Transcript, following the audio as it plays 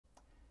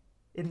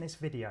In this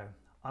video,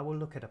 I will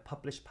look at a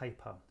published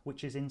paper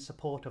which is in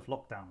support of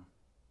lockdown.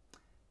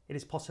 It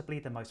is possibly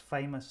the most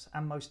famous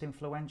and most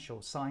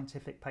influential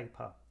scientific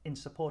paper in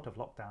support of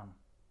lockdown,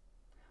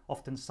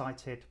 often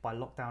cited by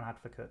lockdown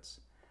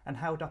advocates and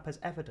held up as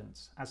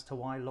evidence as to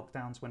why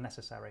lockdowns were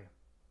necessary.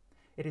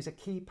 It is a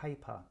key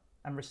paper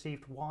and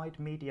received wide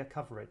media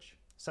coverage,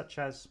 such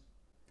as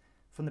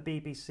from the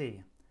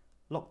BBC,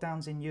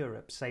 "Lockdowns in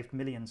Europe saved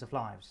millions of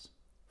lives."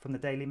 From the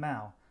Daily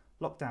Mail,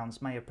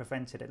 "Lockdowns may have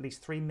prevented at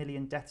least 3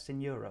 million deaths in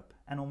Europe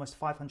and almost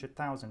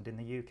 500,000 in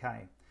the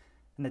UK."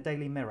 And the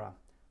Daily Mirror,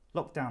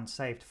 "Lockdown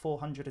saved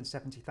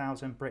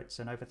 470,000 Brits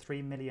and over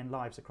 3 million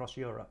lives across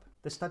Europe."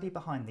 The study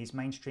behind these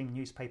mainstream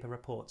newspaper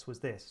reports was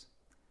this: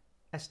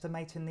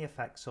 estimating the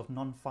effects of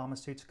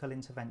non-pharmaceutical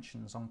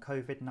interventions on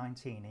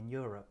COVID-19 in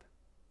Europe.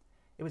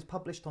 It was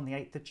published on the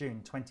 8th of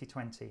June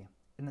 2020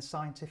 in the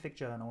scientific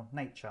journal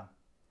Nature.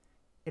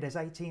 It has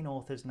 18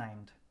 authors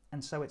named,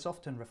 and so it's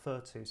often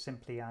referred to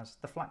simply as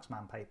the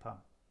Flaxman paper.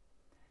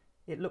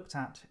 It looked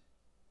at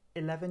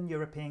 11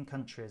 European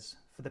countries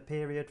for the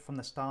period from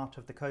the start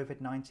of the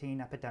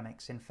COVID-19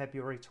 epidemics in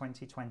February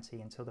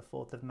 2020 until the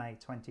 4th of May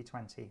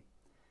 2020.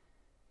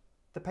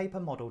 The paper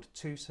modelled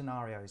two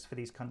scenarios for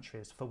these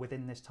countries for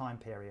within this time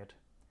period.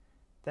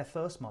 Their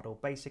first model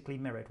basically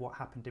mirrored what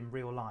happened in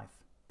real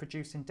life,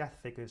 producing death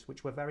figures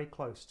which were very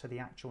close to the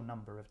actual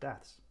number of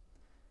deaths.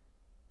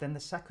 Then the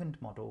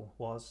second model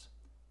was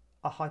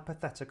a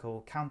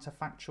hypothetical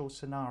counterfactual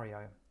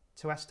scenario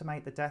to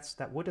estimate the deaths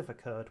that would have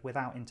occurred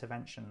without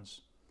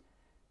interventions.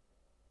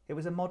 It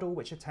was a model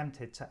which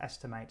attempted to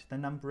estimate the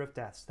number of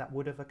deaths that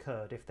would have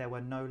occurred if there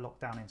were no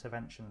lockdown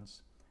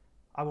interventions.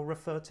 I will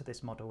refer to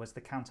this model as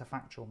the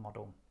counterfactual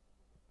model.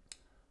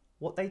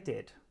 What they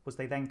did was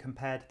they then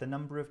compared the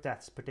number of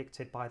deaths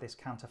predicted by this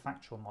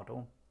counterfactual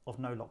model of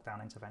no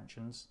lockdown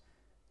interventions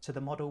to the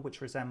model which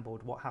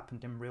resembled what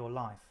happened in real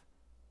life,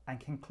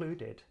 and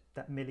concluded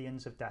that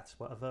millions of deaths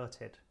were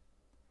averted.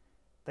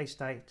 They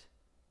state,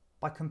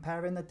 by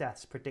comparing the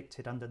deaths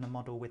predicted under the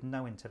model with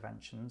no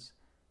interventions,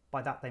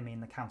 by that they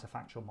mean the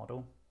counterfactual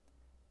model,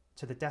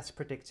 to the deaths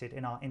predicted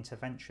in our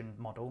intervention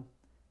model,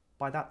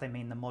 by that they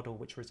mean the model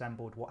which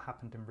resembled what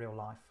happened in real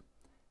life,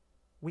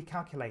 we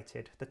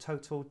calculated the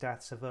total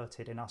deaths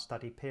averted in our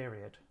study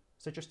period,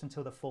 so just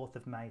until the 4th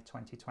of May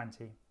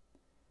 2020.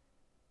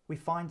 We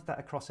find that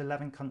across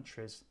 11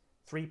 countries,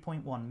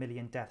 3.1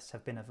 million deaths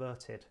have been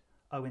averted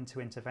owing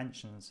to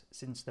interventions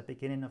since the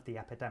beginning of the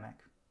epidemic.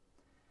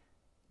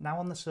 Now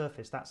on the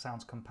surface that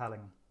sounds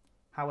compelling.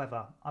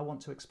 However, I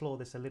want to explore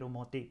this a little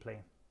more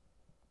deeply.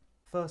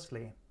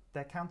 Firstly,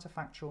 their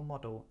counterfactual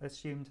model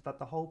assumed that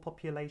the whole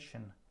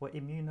population were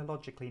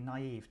immunologically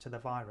naive to the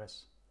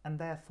virus, and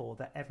therefore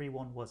that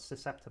everyone was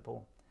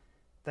susceptible.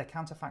 Their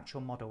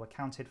counterfactual model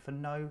accounted for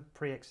no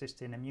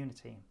pre-existing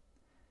immunity.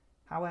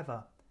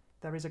 However,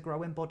 there is a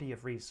growing body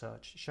of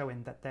research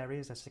showing that there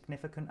is a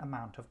significant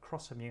amount of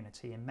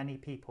cross-immunity in many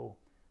people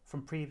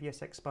from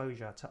previous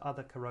exposure to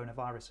other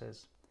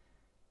coronaviruses.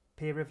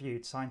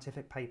 Peer-reviewed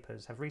scientific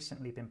papers have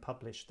recently been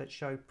published that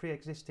show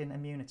pre-existing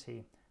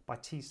immunity by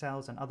T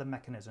cells and other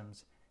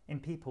mechanisms in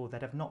people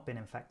that have not been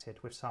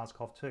infected with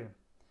SARS-CoV-2.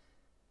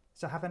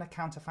 So having a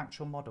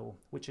counterfactual model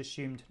which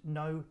assumed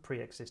no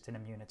pre-existing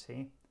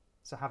immunity,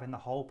 so having the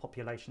whole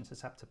population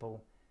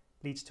susceptible,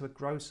 leads to a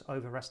gross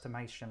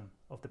overestimation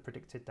of the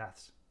predicted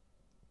deaths.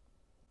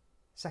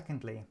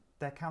 Secondly,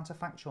 their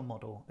counterfactual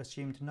model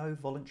assumed no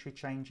voluntary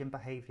change in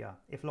behaviour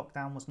if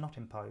lockdown was not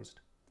imposed.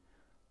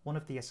 One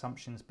of the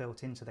assumptions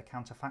built into the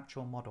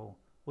counterfactual model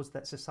was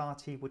that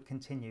society would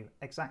continue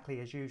exactly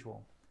as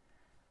usual.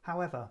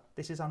 However,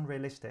 this is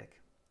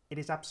unrealistic. It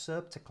is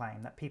absurd to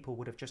claim that people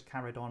would have just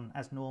carried on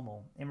as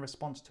normal in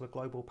response to a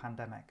global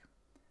pandemic.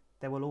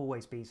 There will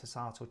always be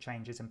societal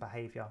changes in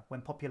behaviour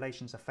when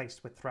populations are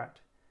faced with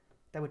threat.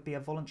 There would be a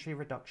voluntary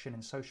reduction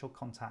in social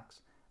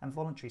contacts and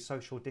voluntary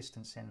social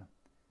distancing.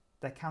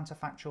 Their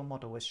counterfactual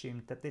model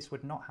assumed that this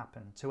would not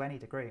happen to any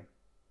degree.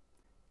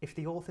 If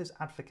the authors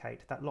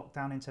advocate that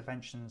lockdown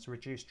interventions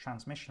reduce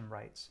transmission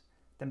rates,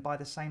 then by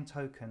the same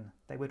token,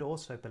 they would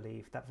also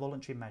believe that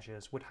voluntary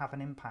measures would have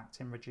an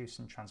impact in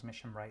reducing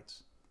transmission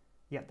rates.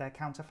 Yet their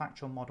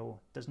counterfactual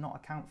model does not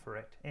account for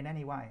it in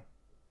any way.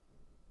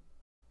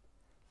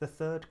 The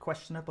third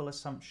questionable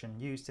assumption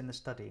used in the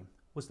study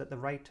was that the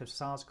rate of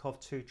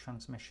SARS-CoV-2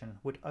 transmission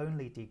would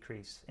only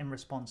decrease in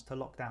response to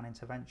lockdown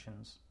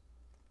interventions.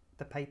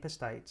 The paper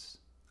states,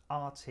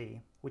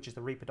 RT, which is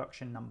the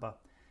reproduction number,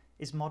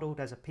 is modelled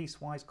as a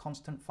piecewise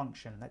constant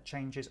function that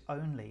changes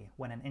only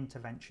when an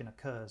intervention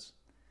occurs.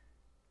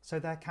 So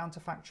their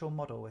counterfactual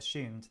model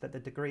assumed that the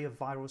degree of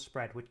viral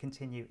spread would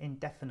continue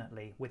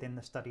indefinitely within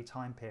the study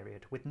time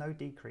period with no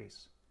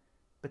decrease.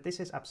 But this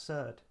is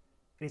absurd.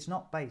 It is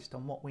not based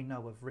on what we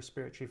know of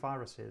respiratory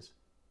viruses,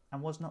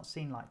 and was not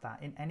seen like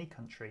that in any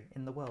country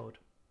in the world.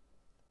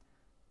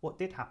 What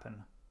did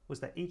happen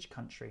was that each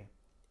country,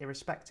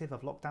 irrespective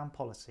of lockdown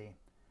policy,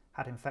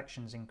 had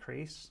infections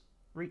increase,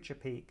 reach a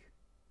peak,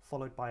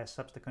 followed by a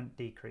subsequent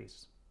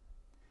decrease.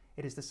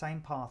 It is the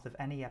same path of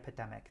any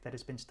epidemic that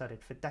has been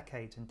studied for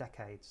decades and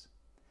decades.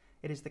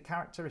 It is the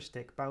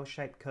characteristic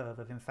bell-shaped curve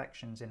of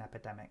infections in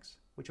epidemics,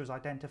 which was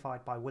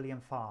identified by William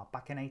Farr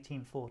back in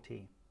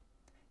 1840.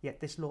 Yet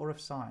this law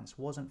of science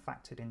wasn't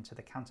factored into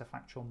the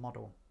counterfactual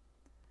model.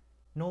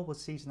 Nor was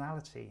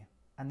seasonality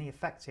and the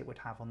effect it would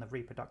have on the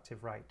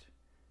reproductive rate.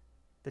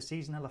 The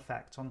seasonal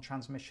effect on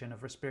transmission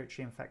of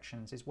respiratory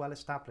infections is well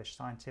established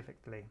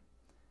scientifically.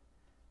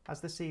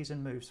 As the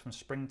season moves from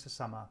spring to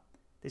summer,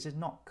 this is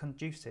not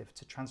conducive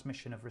to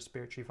transmission of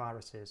respiratory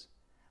viruses,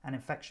 and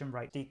infection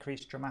rates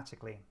decrease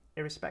dramatically,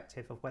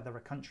 irrespective of whether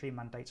a country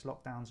mandates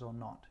lockdowns or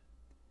not.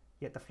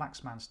 Yet the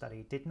Flaxman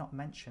study did not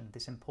mention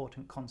this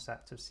important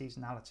concept of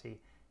seasonality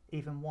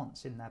even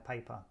once in their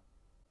paper.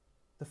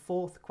 The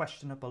fourth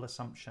questionable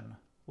assumption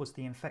was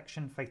the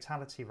infection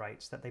fatality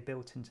rates that they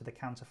built into the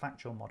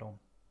counterfactual model.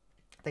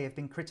 They have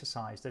been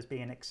criticised as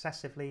being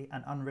excessively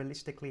and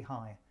unrealistically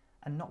high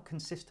and not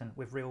consistent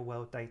with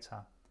real-world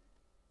data.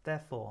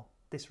 Therefore,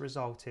 this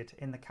resulted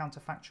in the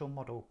counterfactual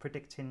model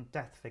predicting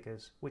death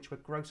figures which were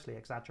grossly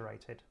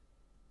exaggerated.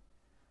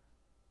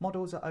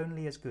 Models are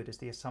only as good as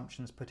the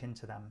assumptions put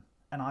into them,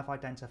 and I've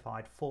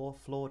identified 4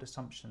 flawed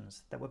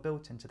assumptions that were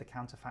built into the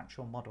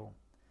counterfactual model.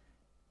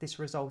 This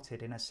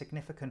resulted in a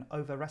significant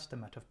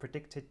overestimate of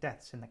predicted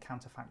deaths in the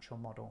counterfactual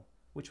model,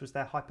 which was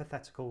their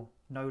hypothetical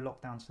no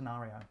lockdown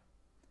scenario.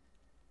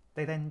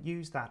 They then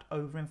used that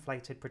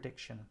overinflated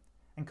prediction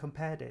and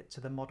compared it to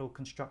the model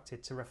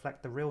constructed to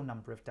reflect the real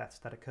number of deaths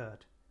that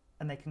occurred,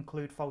 and they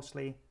conclude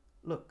falsely,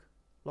 look,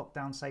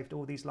 lockdown saved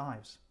all these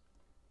lives.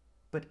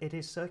 But it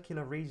is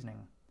circular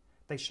reasoning.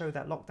 They show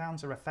that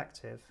lockdowns are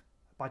effective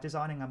by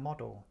designing a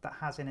model that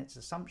has in its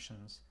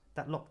assumptions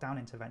that lockdown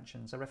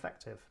interventions are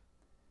effective.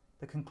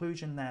 The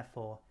conclusion,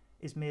 therefore,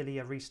 is merely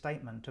a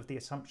restatement of the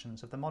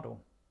assumptions of the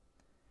model.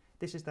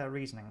 This is their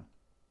reasoning.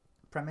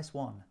 Premise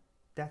 1,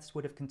 deaths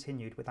would have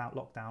continued without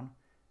lockdown.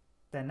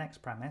 Their next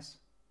premise,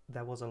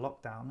 there was a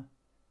lockdown.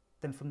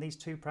 Then from these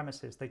 2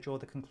 premises they draw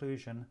the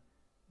conclusion,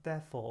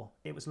 therefore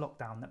it was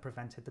lockdown that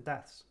prevented the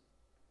deaths.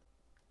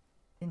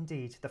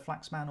 Indeed, the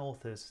Flaxman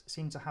authors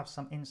seem to have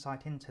some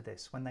insight into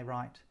this when they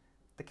write,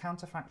 the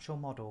counterfactual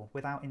model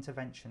without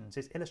interventions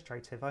is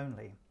illustrative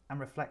only and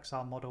reflects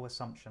our model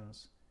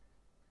assumptions.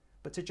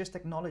 But to just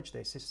acknowledge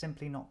this is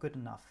simply not good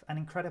enough and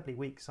incredibly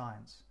weak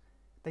science.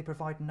 They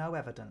provide no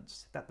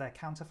evidence that their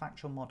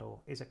counterfactual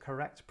model is a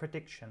correct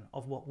prediction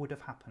of what would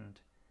have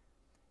happened.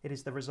 It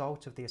is the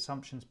result of the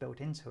assumptions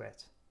built into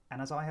it,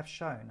 and as I have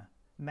shown,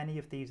 many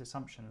of these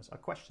assumptions are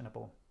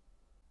questionable.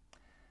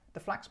 The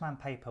Flaxman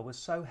paper was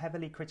so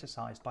heavily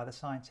criticised by the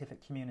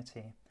scientific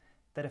community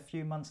that a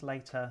few months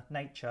later,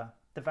 Nature,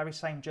 the very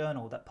same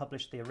journal that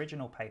published the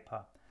original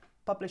paper,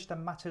 published a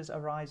Matters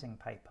Arising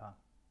paper.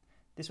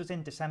 This was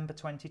in December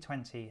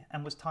 2020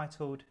 and was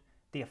titled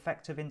The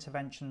Effect of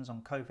Interventions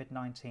on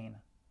COVID-19.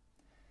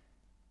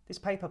 This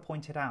paper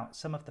pointed out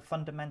some of the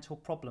fundamental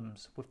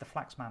problems with the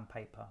Flaxman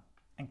paper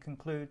and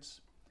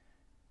concludes,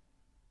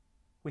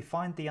 we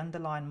find the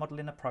underlying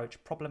modelling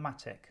approach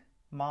problematic,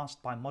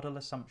 masked by model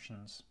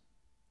assumptions.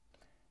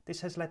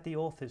 This has led the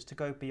authors to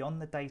go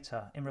beyond the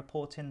data in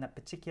reporting that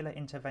particular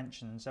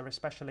interventions are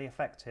especially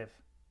effective.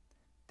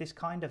 This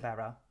kind of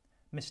error,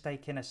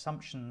 mistaking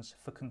assumptions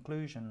for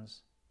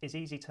conclusions, is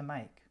easy to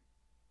make.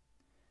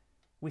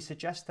 We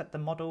suggest that the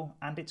model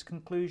and its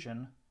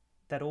conclusion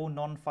that all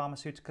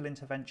non-pharmaceutical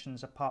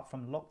interventions apart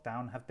from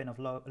lockdown have been of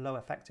low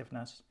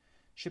effectiveness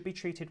should be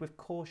treated with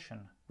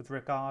caution with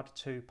regard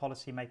to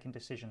policy-making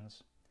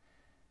decisions.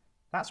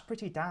 That's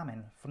pretty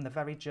damning from the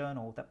very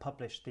journal that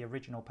published the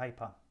original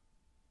paper.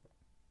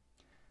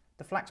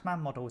 The Flaxman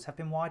models have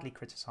been widely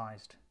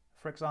criticised.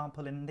 For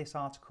example, in this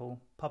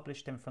article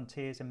published in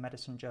Frontiers in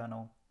Medicine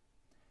journal,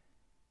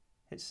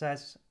 it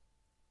says,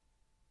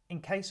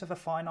 in case of a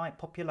finite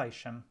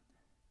population,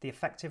 the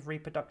effective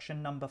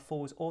reproduction number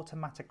falls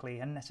automatically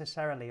and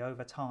necessarily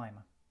over time.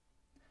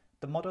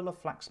 The model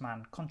of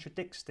Flaxman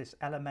contradicts this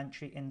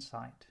elementary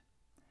insight.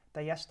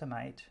 They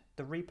estimate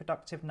the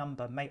reproductive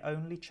number may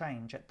only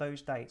change at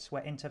those dates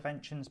where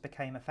interventions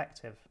became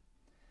effective.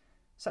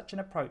 Such an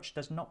approach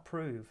does not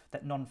prove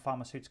that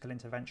non-pharmaceutical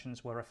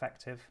interventions were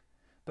effective,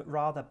 but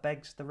rather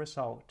begs the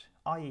result,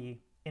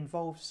 i.e.,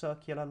 involves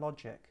circular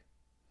logic.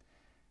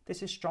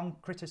 This is strong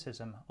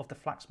criticism of the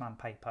Flaxman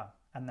paper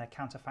and their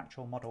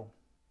counterfactual model.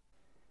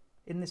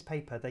 In this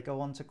paper, they go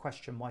on to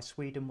question why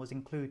Sweden was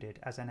included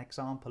as an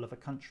example of a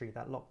country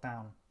that locked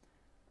down.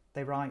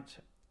 They write,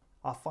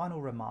 our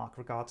final remark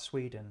regards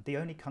Sweden, the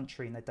only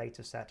country in the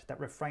dataset that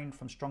refrained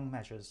from strong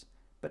measures,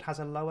 but has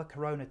a lower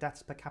corona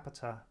deaths per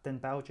capita than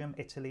Belgium,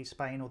 Italy,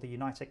 Spain or the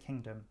United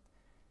Kingdom.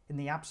 In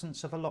the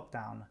absence of a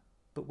lockdown,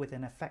 but with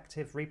an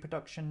effective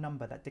reproduction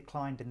number that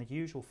declined in the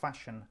usual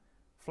fashion,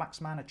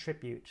 Flaxman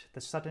attribute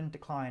the sudden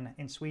decline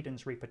in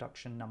Sweden's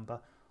reproduction number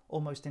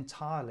almost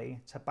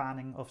entirely to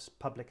banning of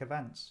public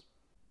events.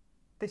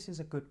 This is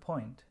a good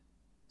point.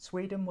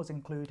 Sweden was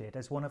included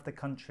as one of the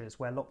countries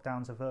where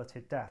lockdowns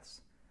averted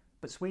deaths,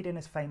 but Sweden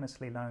is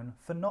famously known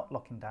for not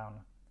locking down.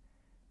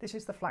 This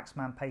is the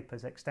Flaxman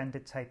paper's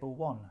extended table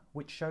 1,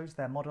 which shows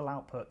their model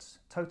outputs,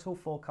 total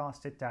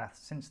forecasted deaths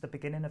since the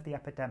beginning of the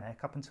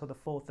epidemic up until the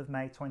 4th of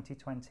May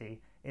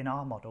 2020 in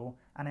our model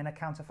and in a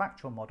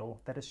counterfactual model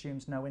that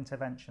assumes no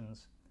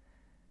interventions.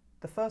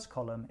 The first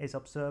column is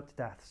observed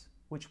deaths,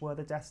 which were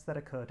the deaths that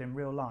occurred in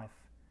real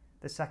life.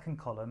 The second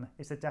column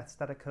is the deaths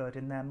that occurred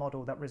in their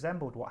model that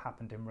resembled what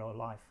happened in real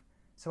life.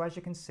 So as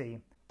you can see,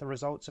 the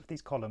results of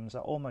these columns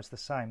are almost the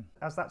same,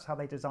 as that's how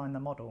they designed the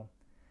model.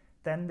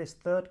 Then this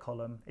third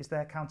column is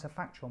their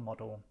counterfactual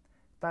model,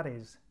 that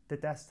is, the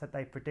deaths that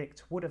they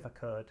predict would have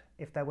occurred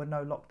if there were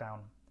no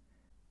lockdown.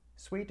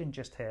 Sweden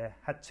just here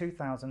had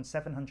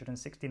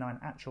 2,769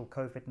 actual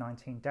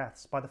COVID-19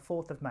 deaths by the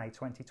 4th of May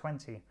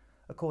 2020,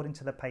 according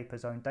to the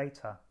paper's own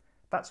data.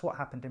 That's what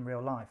happened in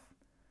real life.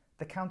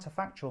 The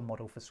counterfactual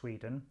model for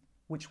Sweden,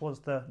 which was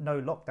the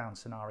no lockdown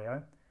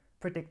scenario,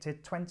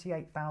 predicted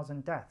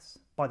 28,000 deaths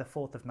by the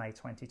 4th of May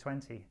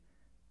 2020.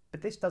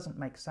 But this doesn't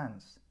make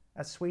sense,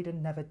 as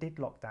Sweden never did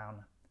lock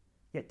down,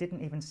 yet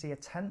didn't even see a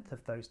tenth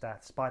of those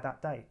deaths by that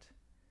date.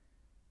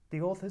 The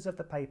authors of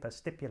the paper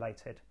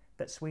stipulated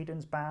that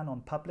Sweden's ban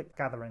on public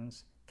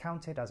gatherings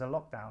counted as a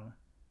lockdown,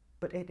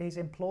 but it is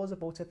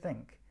implausible to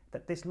think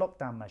that this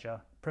lockdown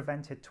measure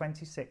prevented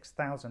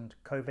 26,000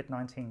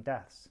 COVID-19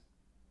 deaths.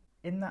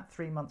 In that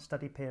 3-month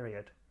study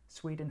period,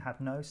 Sweden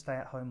had no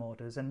stay-at-home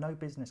orders and no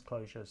business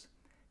closures.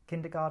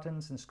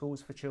 Kindergartens and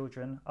schools for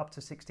children up to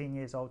 16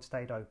 years old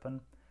stayed open.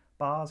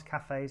 Bars,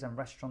 cafes and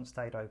restaurants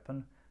stayed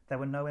open. There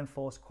were no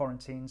enforced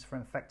quarantines for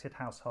infected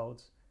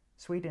households.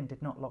 Sweden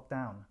did not lock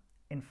down.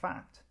 In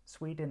fact,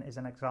 Sweden is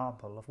an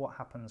example of what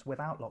happens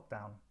without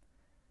lockdown.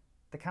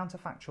 The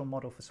counterfactual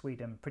model for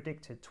Sweden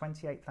predicted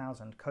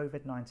 28,000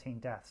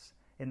 COVID-19 deaths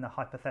in the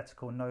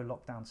hypothetical no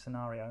lockdown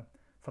scenario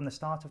from the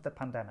start of the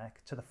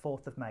pandemic to the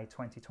 4th of May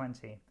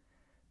 2020.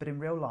 But in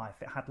real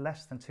life it had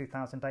less than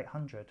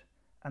 2,800,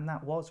 and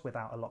that was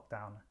without a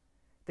lockdown.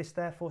 This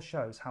therefore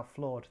shows how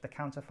flawed the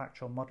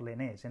counterfactual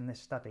modelling is in this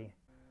study.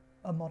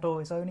 A model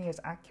is only as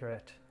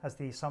accurate as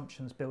the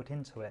assumptions built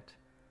into it,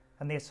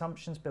 and the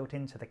assumptions built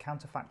into the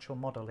counterfactual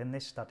model in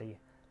this study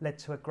led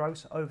to a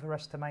gross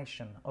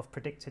overestimation of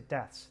predicted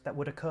deaths that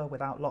would occur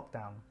without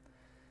lockdown.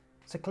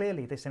 So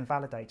clearly this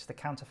invalidates the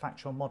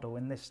counterfactual model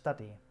in this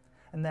study,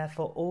 and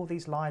therefore all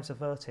these lives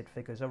averted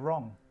figures are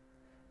wrong.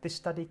 This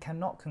study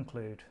cannot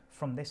conclude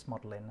from this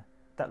modelling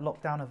that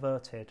lockdown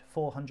averted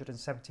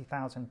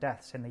 470,000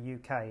 deaths in the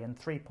UK and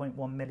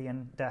 3.1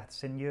 million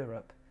deaths in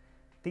Europe.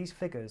 These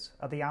figures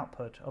are the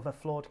output of a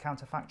flawed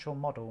counterfactual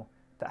model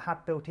that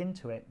had built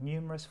into it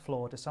numerous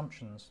flawed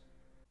assumptions.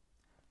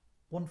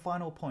 One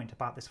final point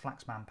about this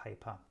Flaxman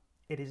paper.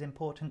 It is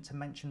important to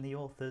mention the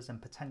authors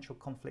and potential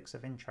conflicts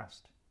of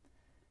interest.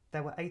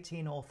 There were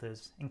 18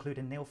 authors,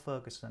 including Neil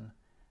Ferguson,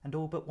 and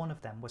all but one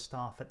of them were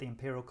staff at the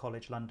Imperial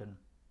College, London.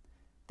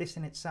 This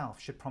in itself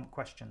should prompt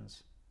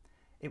questions.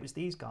 It was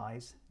these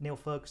guys, Neil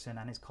Ferguson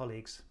and his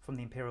colleagues from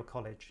the Imperial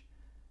College,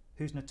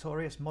 whose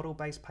notorious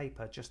model-based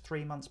paper just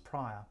 3 months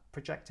prior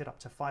projected up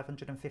to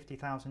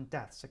 550,000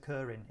 deaths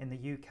occurring in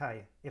the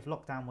UK if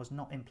lockdown was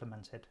not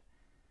implemented.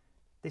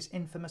 This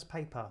infamous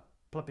paper,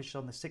 published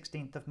on the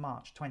 16th of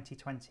March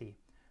 2020,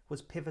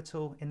 was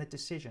pivotal in the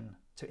decision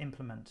to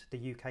implement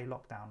the UK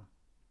lockdown.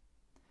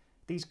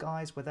 These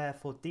guys were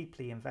therefore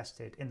deeply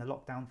invested in the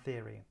lockdown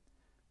theory,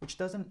 which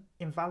doesn't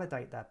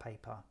invalidate their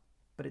paper,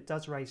 but it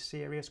does raise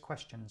serious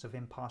questions of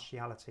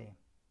impartiality.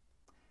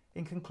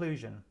 In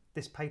conclusion,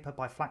 this paper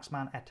by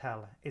Flaxman et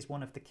al. Is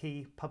one of the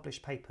key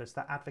published papers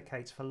that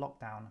advocates for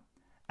lockdown,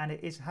 and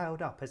it is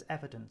held up as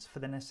evidence for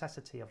the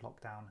necessity of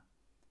lockdown.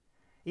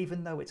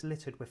 Even though it's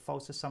littered with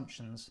false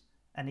assumptions,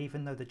 and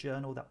even though the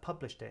journal that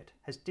published it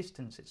has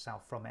distanced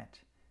itself from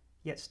it,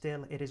 yet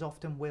still it is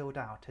often wheeled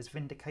out as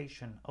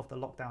vindication of the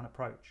lockdown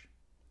approach.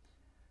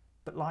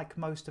 But like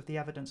most of the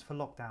evidence for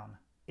lockdown,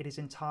 it is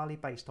entirely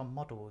based on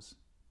models,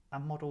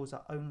 and models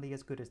are only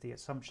as good as the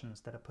assumptions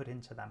that are put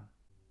into them.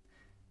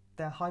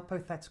 Their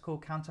hypothetical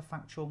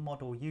counterfactual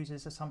model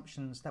uses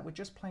assumptions that were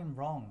just plain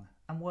wrong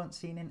and weren't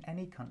seen in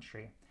any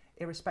country,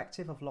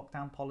 irrespective of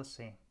lockdown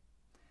policy.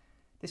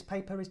 This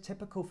paper is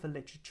typical for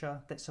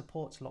literature that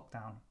supports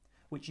lockdown,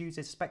 which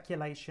uses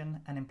speculation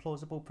and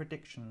implausible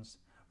predictions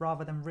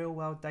rather than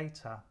real-world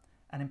data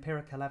and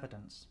empirical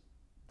evidence.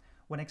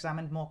 When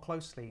examined more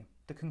closely,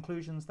 the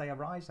conclusions they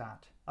arise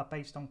at are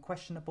based on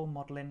questionable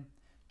modelling,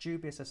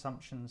 dubious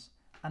assumptions,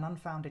 and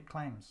unfounded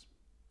claims.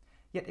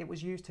 Yet it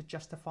was used to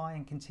justify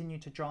and continue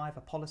to drive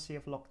a policy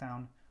of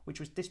lockdown which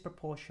was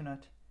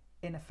disproportionate,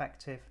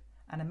 ineffective,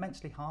 and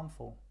immensely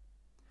harmful.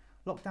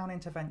 Lockdown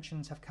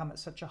interventions have come at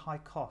such a high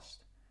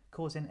cost,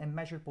 causing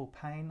immeasurable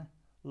pain,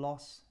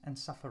 loss, and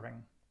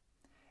suffering.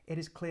 It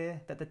is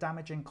clear that the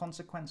damaging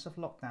consequences of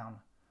lockdown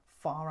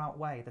far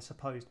outweigh the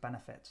supposed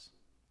benefits.